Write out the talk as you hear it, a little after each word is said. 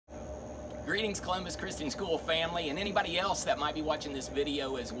Greetings, Columbus Christian School family, and anybody else that might be watching this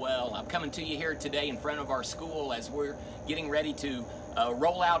video as well. I'm coming to you here today in front of our school as we're getting ready to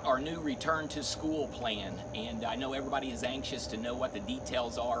roll out our new return to school plan. And I know everybody is anxious to know what the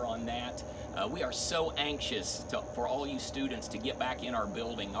details are on that. We are so anxious for all you students to get back in our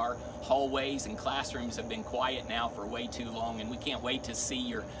building. Our hallways and classrooms have been quiet now for way too long, and we can't wait to see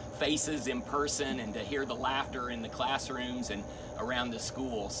your faces in person and to hear the laughter in the classrooms and around the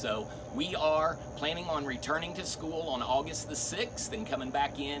school. So we are planning on returning to school on August the 6th and coming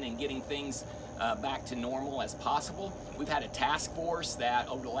back in and getting things back to normal as possible. We've had a task force that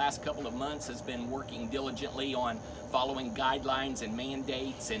over the last couple of months has been working diligently on following guidelines and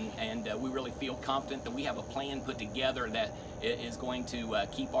mandates, and we really feel confident that we have a plan put together that is going to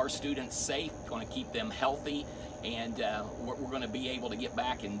keep our students safe, going to keep them healthy, and we're going to be able to get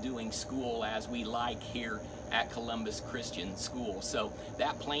back and doing school as we like here at Columbus Christian School. So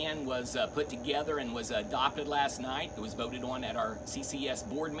that plan was put together and was adopted last night. It was voted on at our CCS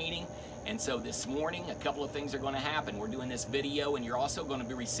board meeting. And so this morning, a couple of things are going to happen. We're doing this video, and you're also going to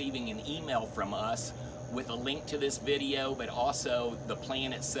be receiving an email from us with a link to this video, but also the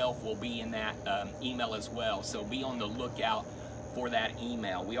plan itself will be in that email as well. So be on the lookout for that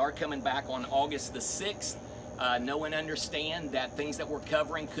email. We are coming back on August the 6th. Know and understand that things that we're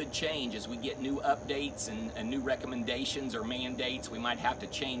covering could change as we get new updates and new recommendations or mandates. We might have to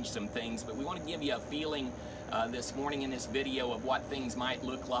change some things, but we want to give you a feeling this morning in this video of what things might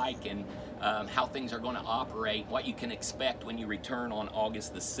look like and how things are going to operate, what you can expect when you return on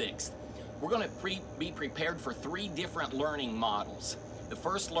August the 6th. We're going to be prepared for 3 different learning models. The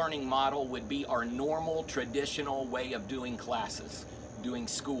first learning model would be our normal traditional way of doing classes, doing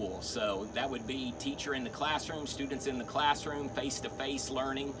school. So that would be teacher in the classroom, students in the classroom, face-to-face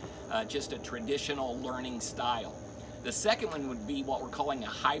learning, just a traditional learning style. The second one would be what we're calling a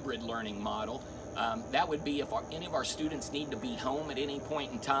hybrid learning model. That would be if any of our students need to be home at any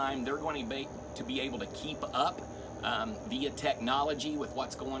point in time, they're going to be able to keep up via technology with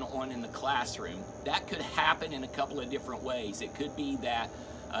what's going on in the classroom. That could happen in a couple of different ways. It could be that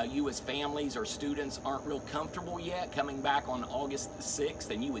you as families or students aren't real comfortable yet coming back on August the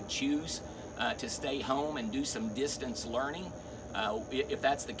 6th, and you would choose to stay home and do some distance learning. If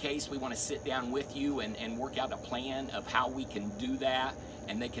that's the case, we want to sit down with you and work out a plan of how we can do that,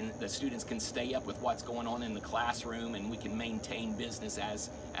 and the students can stay up with what's going on in the classroom, and we can maintain business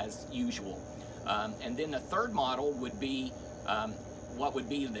as usual. And then the third model would be what would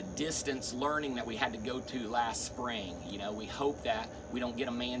be the distance learning that we had to go to last spring. You know, we hope that we don't get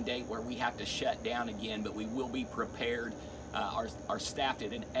a mandate where we have to shut down again, but we will be prepared. Our staff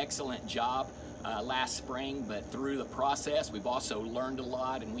did an excellent job last spring, but through the process we've also learned a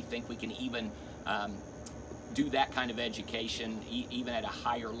lot, and we think we can even do that kind of education even at a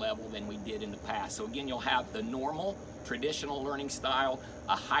higher level than we did in the past. So again, you'll have the normal traditional learning style,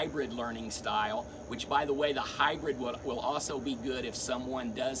 a hybrid learning style, which, by the way, the hybrid will also be good if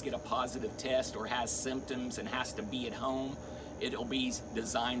someone does get a positive test or has symptoms and has to be at home. It'll be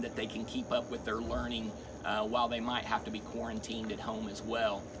designed that they can keep up with their learning while they might have to be quarantined at home as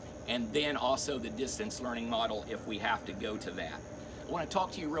well. And then also the distance learning model if we have to go to that. I want to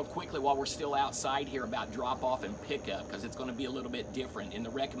talk to you real quickly while we're still outside here about drop-off and pickup, because it's going to be a little bit different. In the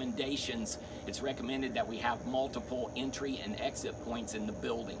recommendations, it's recommended that we have multiple entry and exit points in the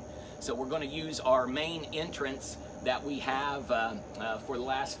building. So we're going to use our main entrance that we have for the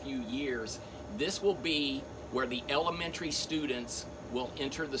last few years. This will be where the elementary students will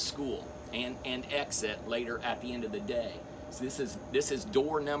enter the school and exit later at the end of the day. So this is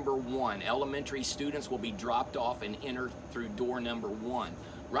door number 1. Elementary students will be dropped off and entered through door number 1.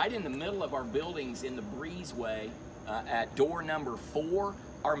 Right in the middle of our buildings in the breezeway at door number 4,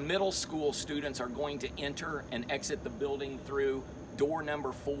 our middle school students are going to enter and exit the building through door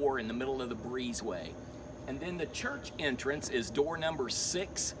number 4 in the middle of the breezeway. And then the church entrance is door number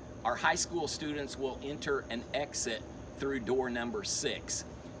 6. Our high school students will enter and exit through door number 6.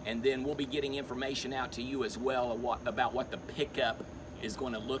 And then we'll be getting information out to you as well about what the pickup is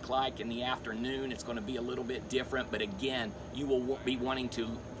going to look like in the afternoon. It's going to be a little bit different, but again, you will be wanting to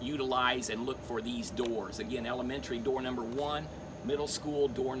utilize and look for these doors. Again, elementary door number 1, middle school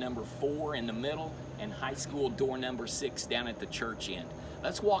door number 4 in the middle, and high school door number 6 down at the church end.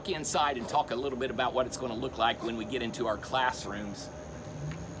 Let's walk inside and talk a little bit about what it's going to look like when we get into our classrooms.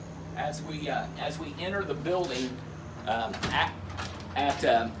 As we enter the building, at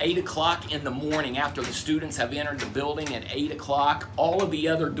 8 o'clock in the morning, after the students have entered the building at 8 o'clock, all of the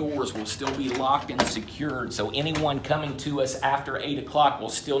other doors will still be locked and secured. So anyone coming to us after 8 o'clock will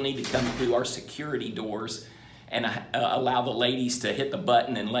still need to come through our security doors. and allow the ladies to hit the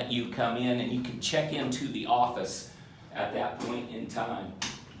button and let you come in, and you can check into the office at that point in time.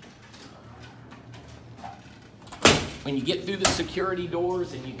 When you get through the security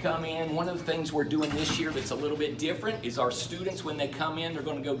doors and you come in, one of the things we're doing this year that's a little bit different is our students, when they come in, they're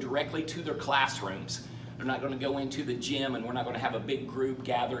going to go directly to their classrooms. They're not going to go into the gym, and we're not going to have a big group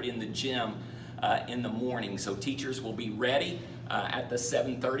gathered in the gym in the morning. So teachers will be ready at the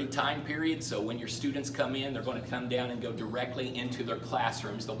 7:30 time period. So when your students come in, they're going to come down and go directly into their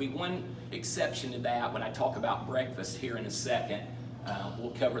classrooms. There'll be one exception to that when I talk about breakfast here in a second.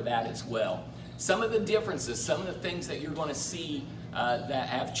 We'll cover that as well. Some of the differences, some of the things that you're going to see that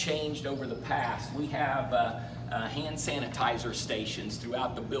have changed over the past. We have hand sanitizer stations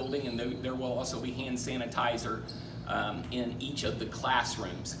throughout the building, and there will also be hand sanitizer in each of the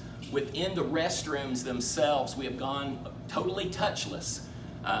classrooms. Within the restrooms themselves, we have gone totally touchless.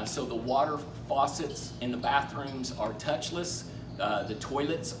 So the water faucets in the bathrooms are touchless, the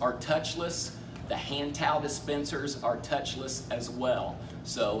toilets are touchless, the hand towel dispensers are touchless as well.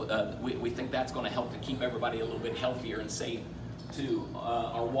 So we think that's going to help to keep everybody a little bit healthier and safe too.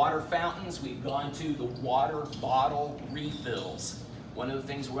 Our water fountains, we've gone to the water bottle refills. One of the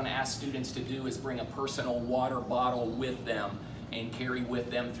things we're going to ask students to do is bring a personal water bottle with them and carry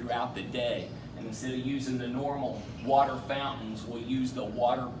with them throughout the day. And instead of using the normal water fountains, we'll use the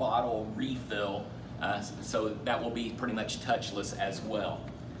water bottle refill, so that will be pretty much touchless as well.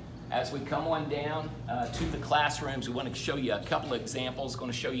 As we come on down to the classrooms, we want to show you a couple of examples.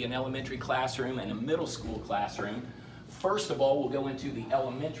 Going to show you an elementary classroom and a middle school classroom. First of all, we'll go into the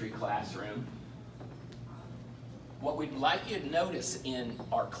elementary classroom. What we'd like you to notice in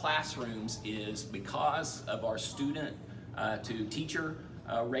our classrooms is, because of our student to teacher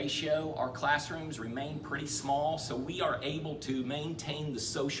ratio, our classrooms remain pretty small, so we are able to maintain the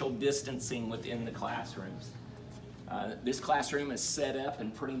social distancing within the classrooms. This classroom is set up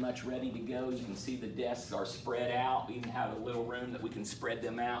and pretty much ready to go. You can see the desks are spread out. We even have a little room that we can spread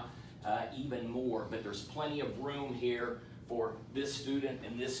them out even more, but there's plenty of room here for this student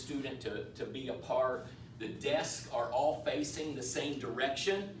and this student to be apart. The desks are all facing the same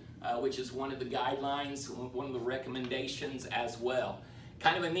direction, which is one of the guidelines, one of the recommendations as well.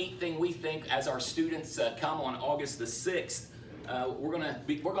 Kind of a neat thing we think as our students come on August the 6th, we're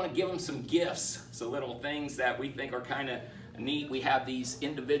gonna give them some gifts, so little things that we think are kind of neat. We have these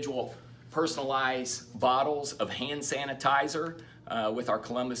individual personalized bottles of hand sanitizer with our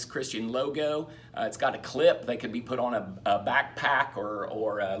Columbus Christian logo. It's got a clip. They could be put on a backpack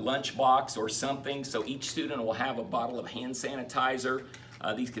or a lunchbox or something, so each student will have a bottle of hand sanitizer.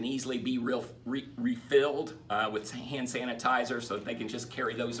 These can easily be refilled with hand sanitizer, so that they can just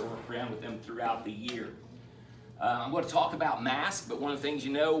carry those around with them throughout the year. I'm going to talk about masks, but one of the things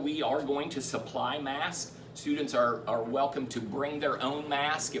you know, we are going to supply masks. Students are welcome to bring their own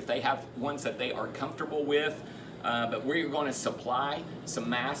mask if they have ones that they are comfortable with, but we're going to supply some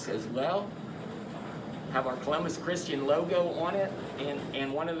masks as well. Have our Columbus Christian logo on it,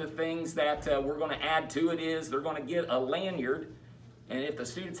 and one of the things that we're going to add to it is they're going to get a lanyard, and if the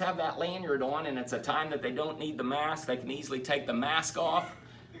students have that lanyard on and it's a time that they don't need the mask, they can easily take the mask off,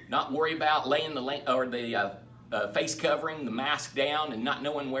 not worry about laying the face covering, the mask down, and not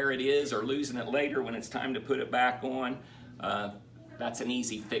knowing where it is or losing it later when it's time to put it back on. That's an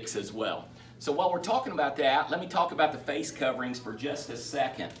easy fix as well. So while we're talking about that, let me talk about the face coverings for just a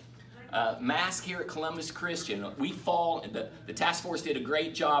second. Mask here at Columbus Christian, the task force did a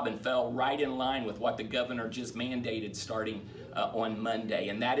great job and fell right in line with what the governor just mandated starting on Monday,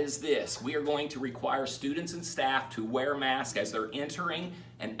 and that is this: we are going to require students and staff to wear masks as they're entering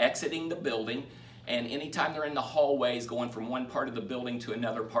and exiting the building, and anytime they're in the hallways going from one part of the building to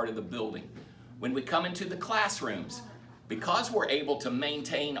another part of the building. When we come into the classrooms, because we're able to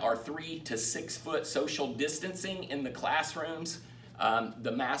maintain our 3 to 6 foot social distancing in the classrooms,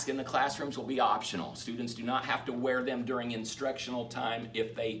 the mask in the classrooms will be optional. Students do not have to wear them during instructional time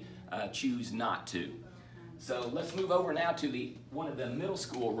if they choose not to. So let's move over now to one of the middle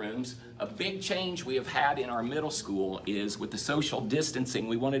school rooms. A big change we have had in our middle school is with the social distancing,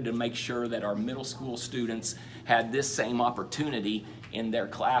 we wanted to make sure that our middle school students had this same opportunity in their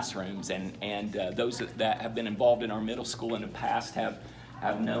classrooms, and those that have been involved in our middle school in the past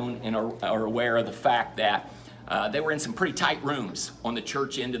have known and are aware of the fact that they were in some pretty tight rooms on the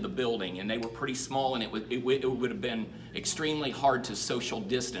church end of the building, and they were pretty small, and it would have been extremely hard to social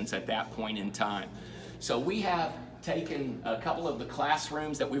distance at that point in time. So we have taken a couple of the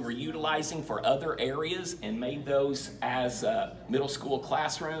classrooms that we were utilizing for other areas and made those as middle school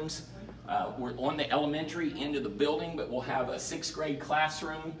classrooms. We're on the elementary end of the building, but we'll have a 6th grade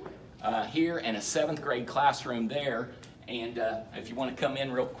classroom here and a 7th grade classroom there. And if you want to come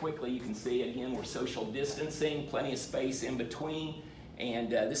in real quickly, you can see again we're social distancing, plenty of space in between.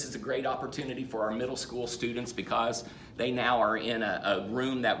 And this is a great opportunity for our middle school students because they now are in a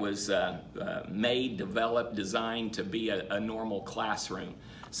room that was made, developed, designed to be a normal classroom.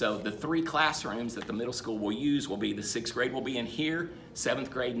 So the 3 classrooms that the middle school will use will be the 6th grade will be in here, 7th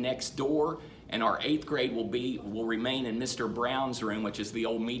grade next door, and our 8th grade will remain in Mr. Brown's room, which is the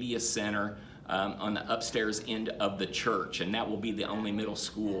old media center on the upstairs end of the church, and that will be the only middle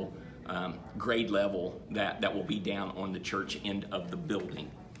school grade level that will be down on the church end of the building.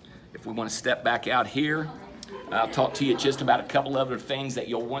 If we want to step back out here, I'll talk to you just about a couple other things that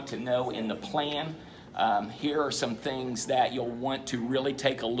you'll want to know in the plan. Here are some things that you'll want to really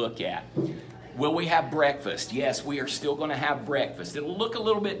take a look at. Will we have breakfast? Yes, we are still going to have breakfast. It'll look a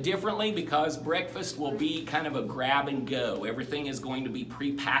little bit differently because breakfast will be kind of a grab and go. Everything is going to be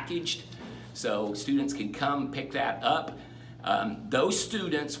pre-packaged, so students can come pick that up. Those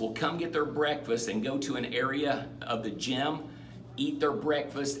students will come get their breakfast and go to an area of the gym, eat their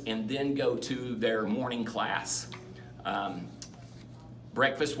breakfast, and then go to their morning class.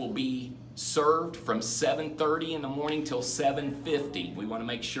 Breakfast will be served from 7:30 in the morning till 7:50. We want to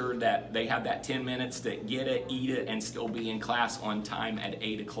make sure that they have that 10 minutes to get it, eat it, and still be in class on time at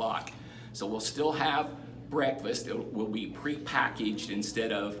 8 o'clock. So we'll still have breakfast. It will be pre-packaged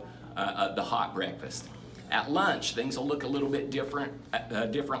instead of the hot breakfast. At lunch, things will look a little bit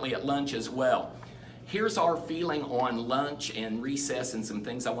differently at lunch as well. Here's our feeling on lunch and recess and some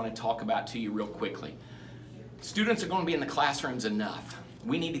things I want to talk about to you real quickly. Students are going to be in the classrooms enough.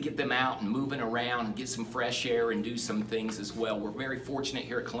 We need to get them out and moving around and get some fresh air and do some things as well. We're very fortunate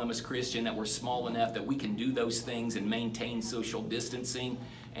here at Columbus Christian that we're small enough that we can do those things and maintain social distancing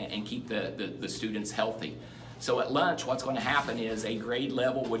and keep the students healthy. So at lunch, what's going to happen is a grade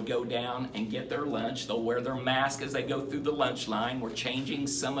level would go down and get their lunch. They'll wear their mask as they go through the lunch line. We're changing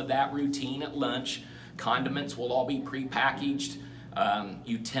some of that routine at lunch. Condiments will all be pre-packaged.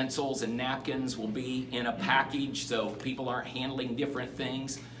 Utensils and napkins will be in a package so people aren't handling different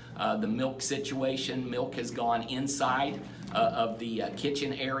things. The milk situation, milk has gone inside of the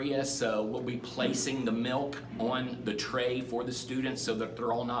kitchen area, so we'll be placing the milk on the tray for the students so that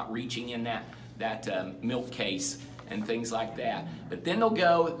they're all not reaching in that milk case and things like that. But then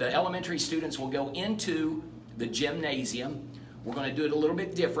the elementary students will go into the gymnasium. We're going to do it a little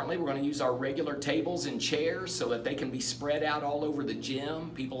bit differently. We're going to use our regular tables and chairs so that they can be spread out all over the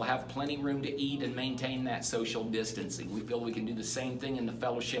gym. People have plenty of room to eat and maintain that social distancing. We feel we can do the same thing in the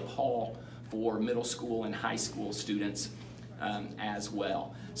fellowship hall for middle school and high school students as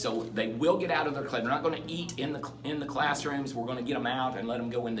well. So they will get out of their class. They're not going to eat in the classrooms. We're going to get them out and let them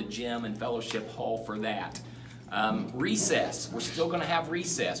go in the gym and fellowship hall for that. Recess, we're still going to have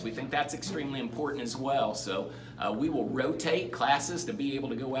recess. We think that's extremely important as well. So we will rotate classes to be able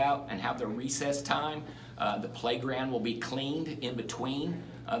to go out and have their recess time. The playground will be cleaned in between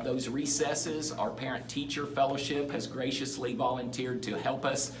those recesses. Our parent-teacher fellowship has graciously volunteered to help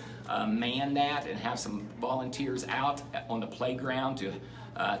us man that and have some volunteers out on the playground to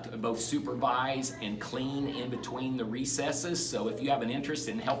both supervise and clean in between the recesses. So if you have an interest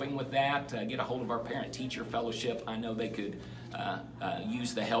in helping with that, get a hold of our parent-teacher fellowship. I know they could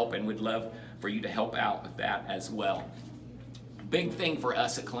use the help and would love for you to help out with that as well. Big thing for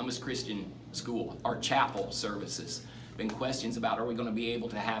us at Columbus Christian School, our chapel services. Been questions about, are we going to be able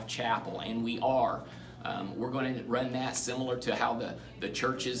to have chapel? And we are. We're going to run that similar to how the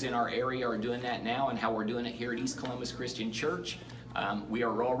churches in our area are doing that now and how we're doing it here at East Columbus Christian Church. We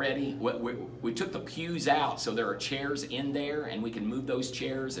are already, we took the pews out, so there are chairs in there and we can move those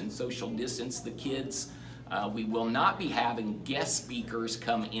chairs and social distance the kids. We will not be having guest speakers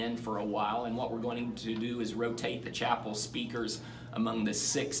come in for a while, and what we're going to do is rotate the chapel speakers among the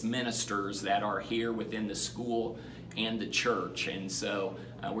 6 ministers that are here within the school and the church. And so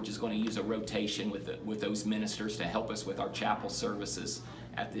we're just going to use a rotation with those ministers to help us with our chapel services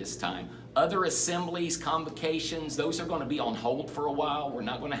at this time. Other assemblies, convocations, those are going to be on hold for a while. We're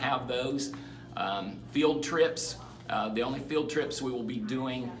not going to have those. Field trips, the only field trips we will be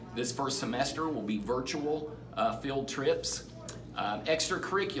doing this first semester will be virtual field trips.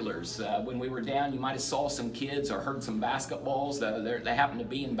 Extracurriculars, when we were down, you might have saw some kids or heard some basketballs. They happen to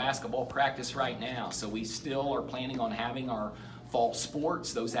be in basketball practice right now. So we still are planning on having our fall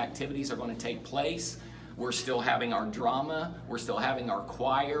sports. Those activities are going to take place. We're still having our drama, we're still having our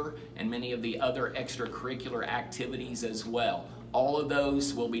choir, and many of the other extracurricular activities as well. All of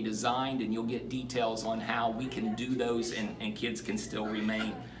those will be designed, and you'll get details on how we can do those and kids can still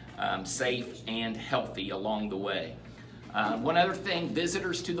remain safe and healthy along the way. One other thing,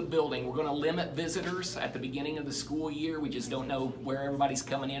 visitors to the building. We're going to limit visitors at the beginning of the school year. We just don't know where everybody's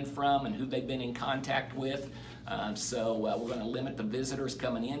coming in from and who they've been in contact with. So we're going to limit the visitors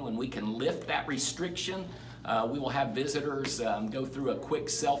coming in. When we can lift that restriction, we will have visitors go through a quick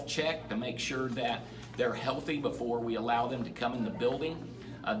self-check to make sure that they're healthy before we allow them to come in the building.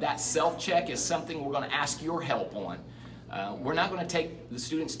 That self-check is something we're going to ask your help on. We're not going to take the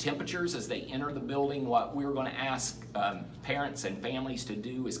students' temperatures as they enter the building. What we're going to ask parents and families to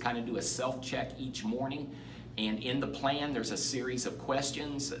do is kind of do a self-check each morning. And in the plan, there's a series of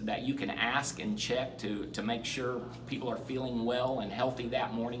questions that you can ask and check to make sure people are feeling well and healthy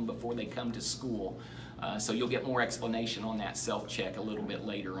that morning before they come to school. So you'll get more explanation on that self-check a little bit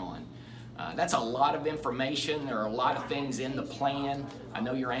later on. That's a lot of information. There are a lot of things in the plan. I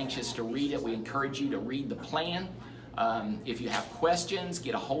know you're anxious to read it. We encourage you to read the plan. If you have questions,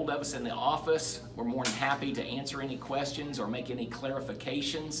 get a hold of us in the office. We're more than happy to answer any questions or make any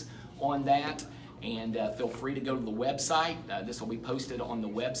clarifications on that. And feel free to go to the website. This will be posted on the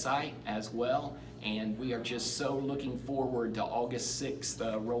website as well. And we are just so looking forward to August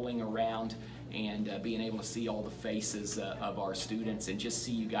 6th rolling around and being able to see all the faces of our students and just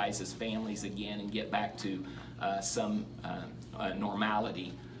see you guys as families again and get back to some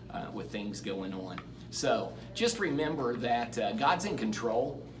normality with things going on. So just remember that God's in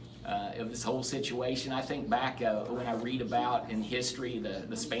control of this whole situation. I think back when I read about in history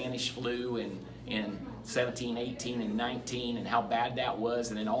the Spanish flu in 17, 18, and 19 and how bad that was,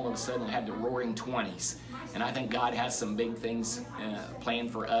 and then all of a sudden we had the roaring 20s. And I think God has some big things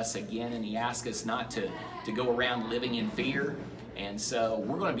planned for us again, and He asks us not to go around living in fear. And so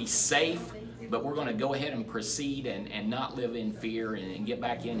we're going to be safe, but we're going to go ahead and proceed and not live in fear and get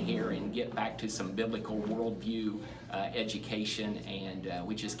back in here and get back to some biblical worldview education, and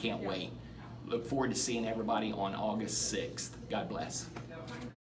we just can't wait. Look forward to seeing everybody on August 6th. God bless.